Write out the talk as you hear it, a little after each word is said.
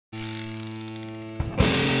Well,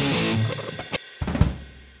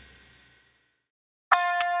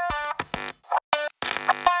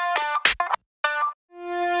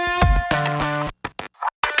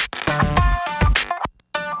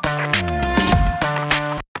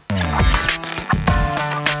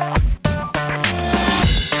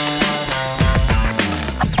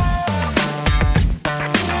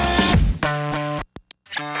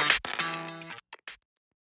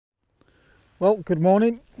 good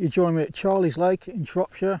morning. You join me at Charlie's Lake in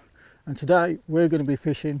Shropshire, and today we're going to be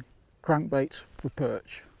fishing crankbaits for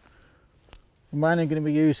perch. I'm mainly going to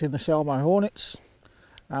be using the Salmo Hornets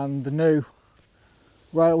and the new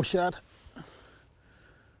rail shad,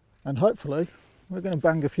 and hopefully we're going to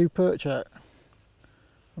bang a few perch out,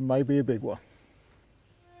 and maybe a big one.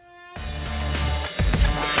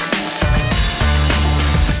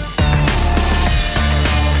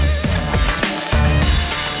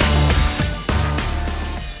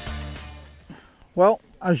 Well,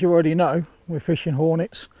 as you already know, we're fishing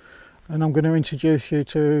Hornets, and I'm going to introduce you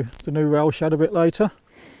to the new rail shad a bit later.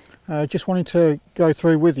 Just wanted to go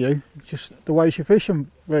through with you just the ways you fish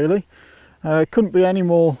them, really. It couldn't be any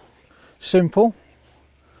more simple.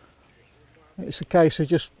 It's a case of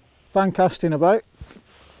just fan casting about,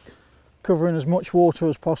 covering as much water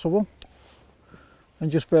as possible,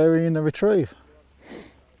 and just varying the retrieve.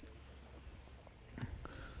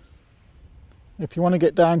 If you want to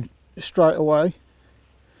get down straight away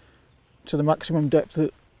to the maximum depth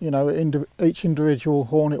that each individual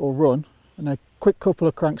Hornet will run, and a quick couple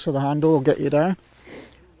of cranks of the handle will get you down,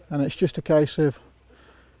 and it's just a case of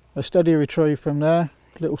a steady retrieve from there,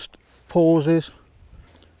 little pauses,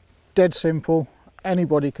 dead simple.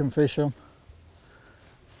 Anybody can fish them,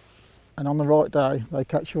 and on the right day they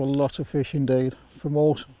catch you a lot of fish indeed, from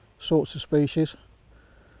all sorts of species.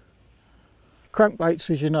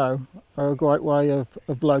 Crankbaits, as you know, are a great way of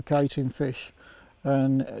locating fish,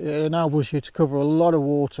 and it enables you to cover a lot of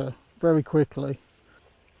water very quickly,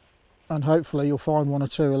 and hopefully you'll find one or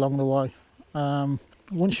two along the way.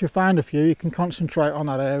 Once you've found a few, you can concentrate on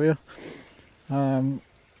that area. So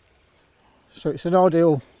it's an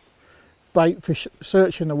ideal bait for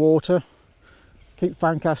searching the water. Keep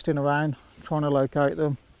fan casting around, trying to locate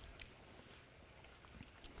them,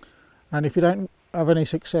 and if you don't have any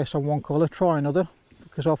success on one colour, try another,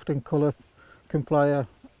 because often colour can play a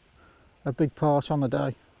big part on the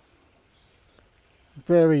day.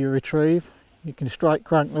 Vary your retrieve. You can straight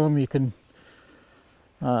crank them, you can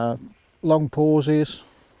long pauses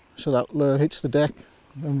so that lure hits the deck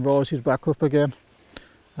and rises back up again,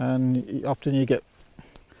 and often you get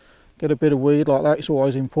a bit of weed like that. It's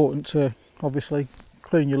always important to obviously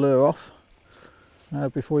clean your lure off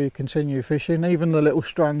before you continue fishing. Even the little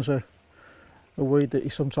strands of a weed that you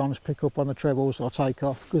sometimes pick up on the trebles or take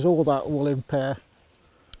off, because all that will impair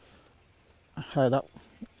how that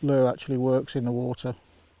lure actually works in the water.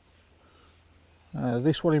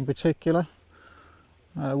 This one in particular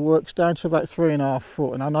works down to about 3.5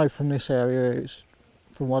 foot, and I know from this area, it's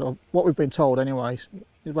from what we've been told anyways,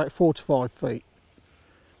 it's about 4 to 5 feet.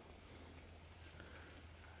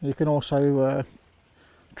 You can also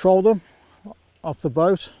troll them off the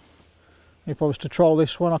boat. If I was to troll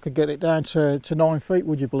this one, I could get it down to 9 feet,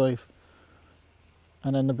 would you believe?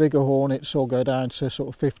 And then the bigger Hornets all go down to sort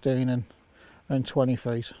of 15 and 20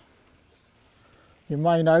 feet. You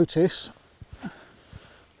may notice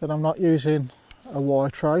that I'm not using a wire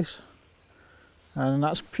trace, and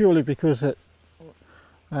that's purely because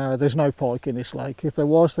there's no pike in this lake. If there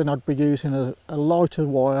was, then I'd be using a lighter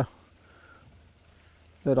wire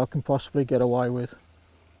that I can possibly get away with.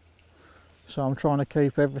 So I'm trying to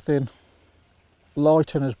keep everything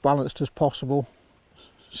light and as balanced as possible,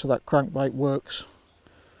 so that crankbait works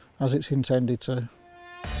as it's intended to.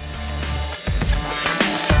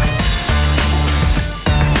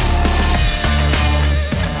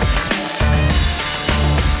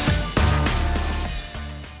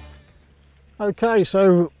 Okay,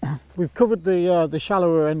 so we've covered the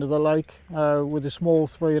shallower end of the lake with the small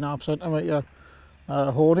 3.5 centimetre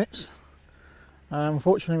Hornets.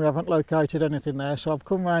 Unfortunately, we haven't located anything there, so I've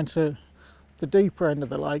come round to the deeper end of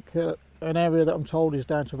the lake, an area that I'm told is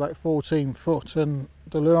down to about 14 foot, and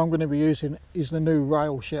the lure I'm going to be using is the new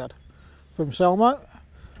rail shad from Salmo.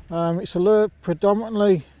 It's a lure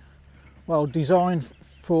predominantly designed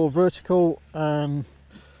for vertical and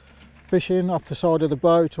fishing off the side of the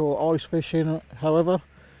boat or ice fishing. However,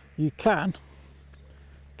 you can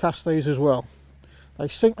cast these as well. They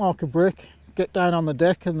sink like a brick, get down on the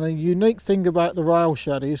deck, and the unique thing about the rail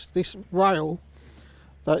shad is this rail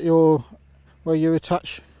that where you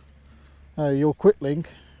attach your quick link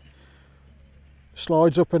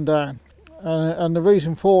slides up and down, And the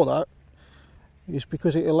reason for that is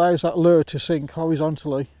because it allows that lure to sink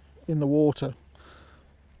horizontally in the water.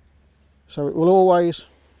 So it will always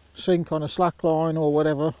sink on a slack line or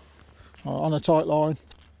whatever, or on a tight line,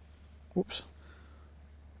 whoops,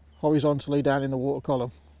 horizontally down in the water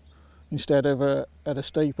column, instead of at a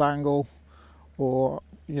steep angle, or,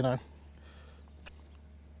 you know,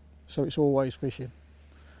 so it's always fishing.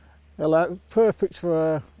 Perfect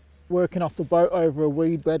for working off the boat over a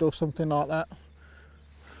weed bed or something like that,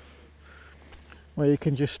 where you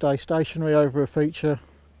can just stay stationary over a feature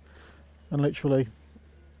and literally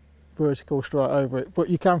vertical straight over it. But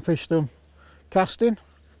you can fish them casting.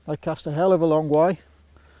 They cast a hell of a long way,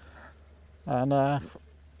 and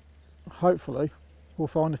hopefully we'll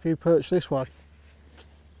find a few perch this way.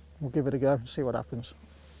 We'll give it a go and see what happens.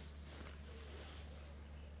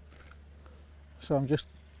 So I'm just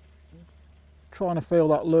trying to feel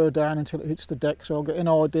that lure down until it hits the deck, so I'll get an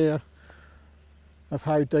idea of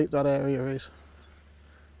how deep that area is,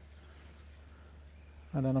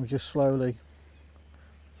 and then I'm just slowly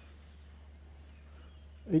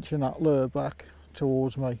inching that lure back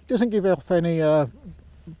towards me. It doesn't give off any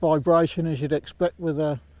vibration as you'd expect with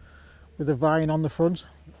a vane on the front.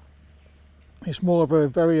 It's more of a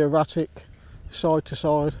very erratic side to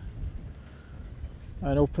side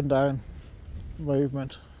and up and down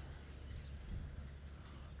movement,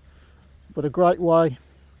 but a great way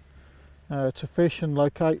to fish and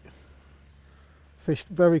locate fish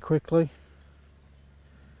very quickly.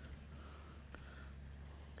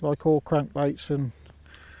 Like all crankbaits and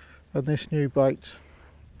this new bait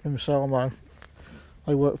from Salmo,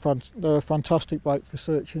 they're a fantastic bait for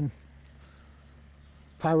searching,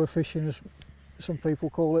 power fishing as some people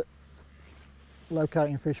call it,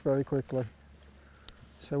 locating fish very quickly.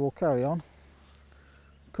 So we'll carry on,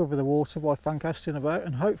 cover the water by fan casting about,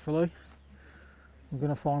 and hopefully I'm going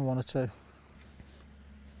to find one or two.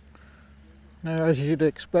 Now, as you'd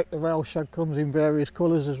expect, the rail shad comes in various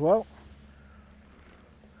colours as well.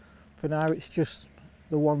 For now it's just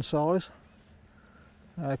the one size.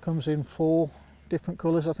 It comes in 4 different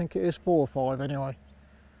colours, I think it is 4 or 5 anyway.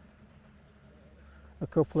 A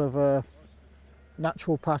couple of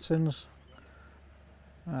natural patterns,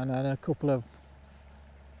 and then a couple of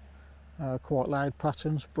quite loud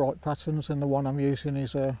patterns, bright patterns, and the one I'm using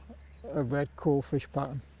is a red crawfish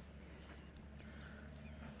pattern.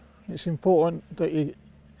 It's important that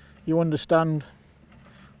you understand,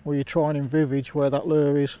 or you try and envisage where that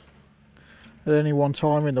lure is at any one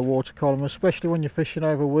time in the water column, especially when you're fishing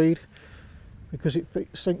over weed, because it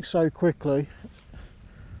sinks so quickly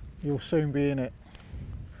you'll soon be in it.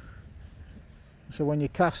 So when you're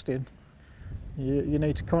casting, you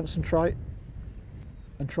need to concentrate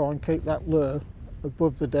and try and keep that lure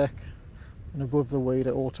above the deck and above the weed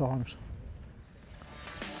at all times.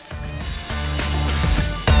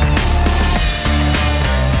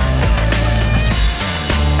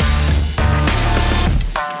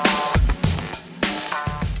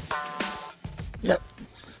 Yep,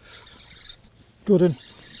 good one.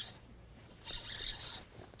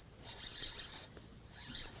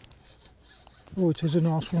 Oh, it is a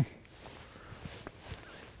nice one.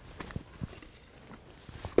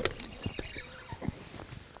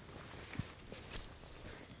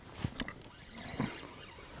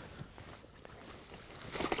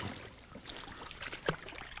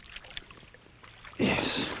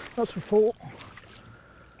 Yes, that's a 4.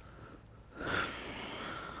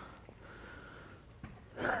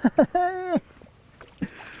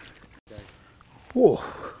 Whoa,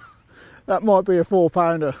 that might be a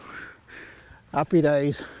 4-pounder. Happy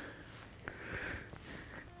days.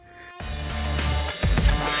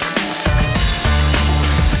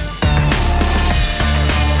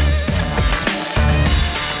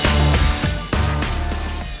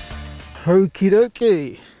 Okie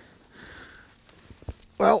dokie.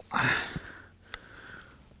 Well,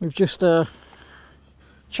 we've just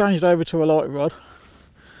changed over to a light rod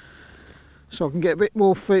so I can get a bit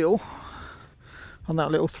more feel on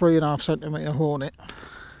that little 3.5cm Hornet,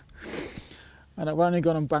 and I've only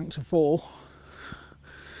gone and banked to 4,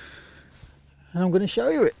 and I'm going to show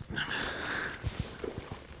you it.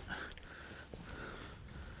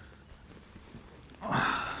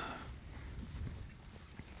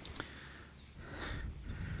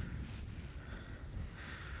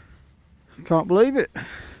 Can't believe it.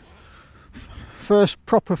 First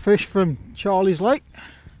proper fish from Charlie's Lake,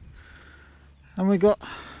 and we got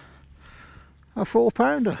a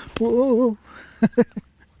 4-pounder. Whoa.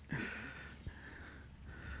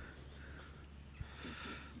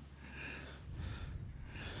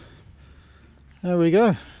 There we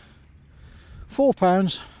go. 4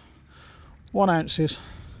 pounds, 1 ounces,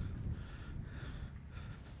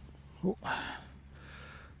 Oh.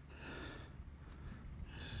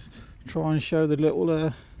 Try and show the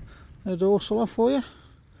little dorsal off for you.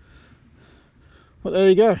 But there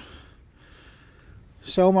you go.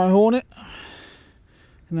 Salmo Hornet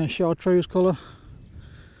in their chartreuse colour.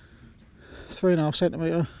 3.5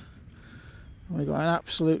 centimetre. We've got an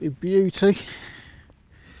absolutely beauty.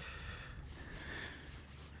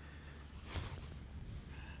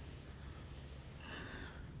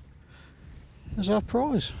 There's our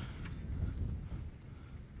prize.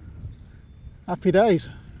 Happy days.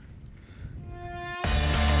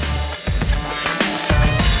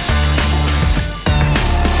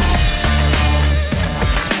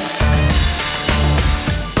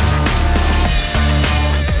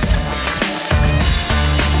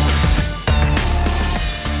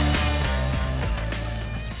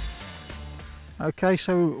 Okay,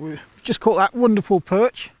 so we've just caught that wonderful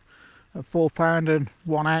perch at £4 and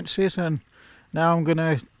 1 ounces, and now I'm going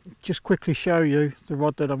to just quickly show you the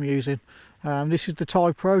rod that I'm using. This is the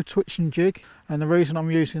Thai Pro Twitch and Jig, and the reason I'm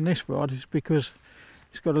using this rod is because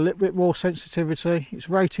it's got a little bit more sensitivity. It's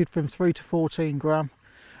rated from 3 to 14 gram,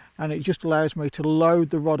 and it just allows me to load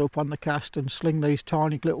the rod up on the cast and sling these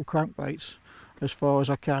tiny little crankbaits as far as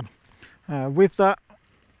I can. With that,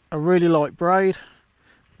 a really light braid.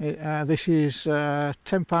 This is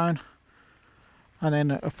 £10, and then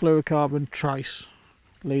a fluorocarbon trace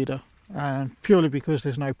leader, and purely because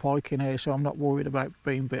there's no pike in here, so I'm not worried about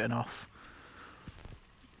being bitten off.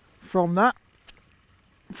 From that,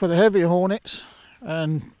 for the heavier hornets,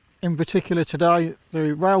 and in particular today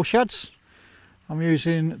the rail shads, I'm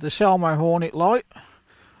using the Salmo Hornet Light.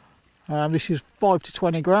 This is 5 to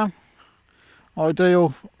 20 gram.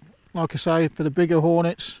 Ideal, like I say, for the bigger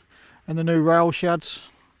hornets and the new rail shads.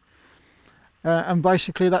 And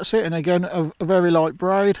basically that's it. And again, a very light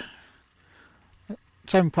braid,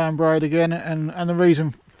 £10 braid again, and the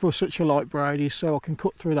reason for such a light braid is so I can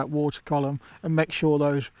cut through that water column and make sure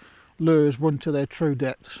those lures run to their true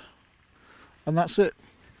depths. And that's it.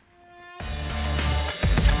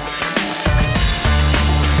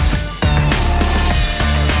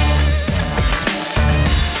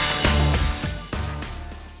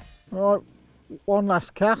 Right, one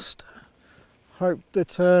last cast. Hope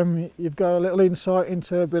that you've got a little insight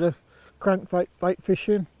into a bit of crankbait bait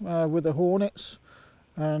fishing with the hornets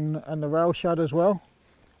and the rail shad as well.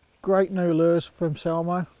 Great new lures from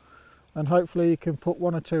Salmo, and hopefully you can put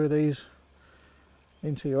 1 or 2 of these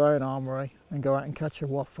into your own armoury and go out and catch a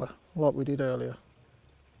whopper like we did earlier.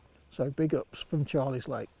 So big ups from Charlie's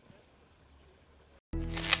Lake.